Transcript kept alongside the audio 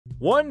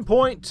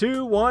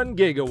1.21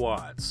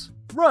 gigawatts.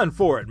 Run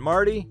for it,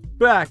 Marty.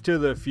 Back to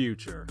the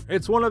Future.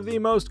 It's one of the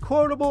most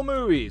quotable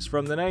movies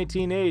from the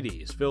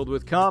 1980s, filled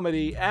with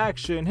comedy,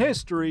 action,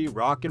 history,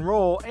 rock and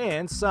roll,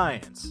 and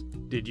science.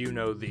 Did you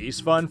know these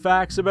fun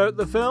facts about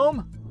the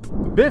film?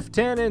 Biff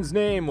Tannen's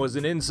name was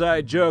an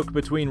inside joke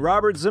between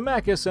Robert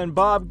Zemeckis and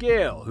Bob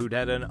Gale, who'd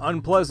had an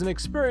unpleasant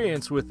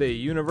experience with a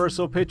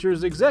Universal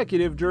Pictures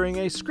executive during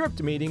a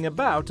script meeting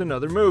about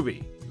another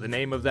movie. The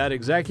name of that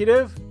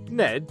executive?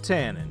 Ned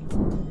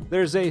Tannen.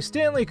 There's a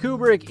Stanley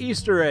Kubrick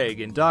Easter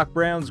egg in Doc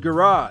Brown's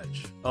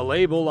garage. A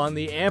label on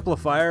the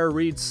amplifier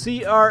reads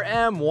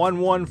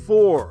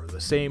CRM114,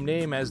 the same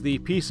name as the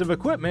piece of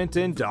equipment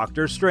in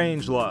Dr.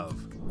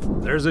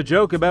 Strangelove. There's a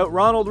joke about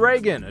Ronald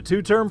Reagan, a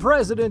two-term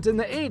president in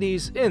the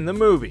 80s, in the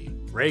movie.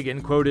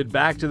 Reagan quoted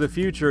Back to the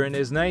Future in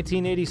his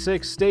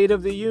 1986 State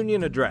of the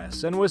Union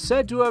address and was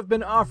said to have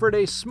been offered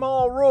a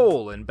small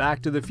role in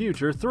Back to the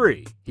Future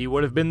 3. He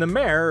would have been the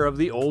mayor of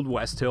the old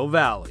West Hill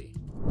Valley.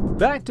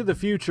 Back to the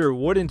Future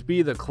wouldn't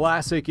be the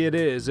classic it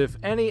is if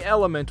any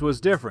element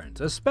was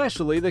different,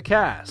 especially the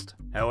cast.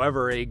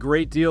 However, a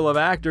great deal of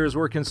actors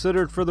were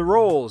considered for the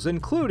roles,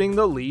 including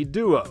the lead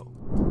duo.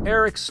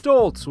 Eric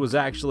Stoltz was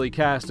actually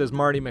cast as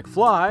Marty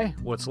McFly.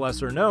 What's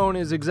lesser known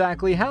is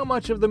exactly how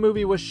much of the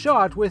movie was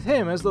shot with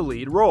him as the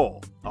lead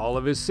role. All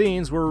of his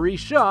scenes were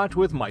reshot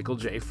with Michael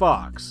J.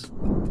 Fox.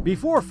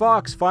 Before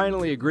Fox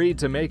finally agreed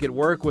to make it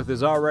work with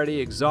his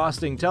already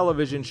exhausting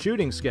television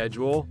shooting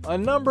schedule, a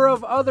number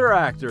of other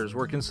actors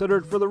were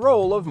considered for the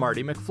role of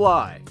Marty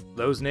McFly.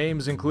 Those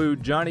names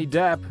include Johnny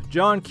Depp,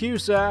 John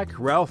Cusack,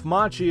 Ralph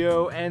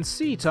Macchio, and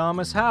C.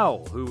 Thomas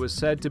Howell, who was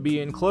said to be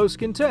in close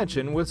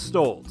contention with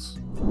Stoltz.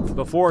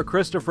 Before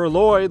Christopher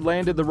Lloyd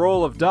landed the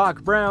role of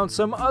Doc Brown,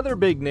 some other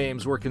big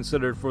names were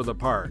considered for the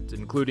part,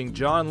 including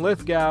John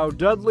Lithgow,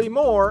 Dudley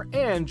Moore,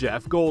 and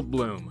Jeff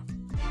Goldblum.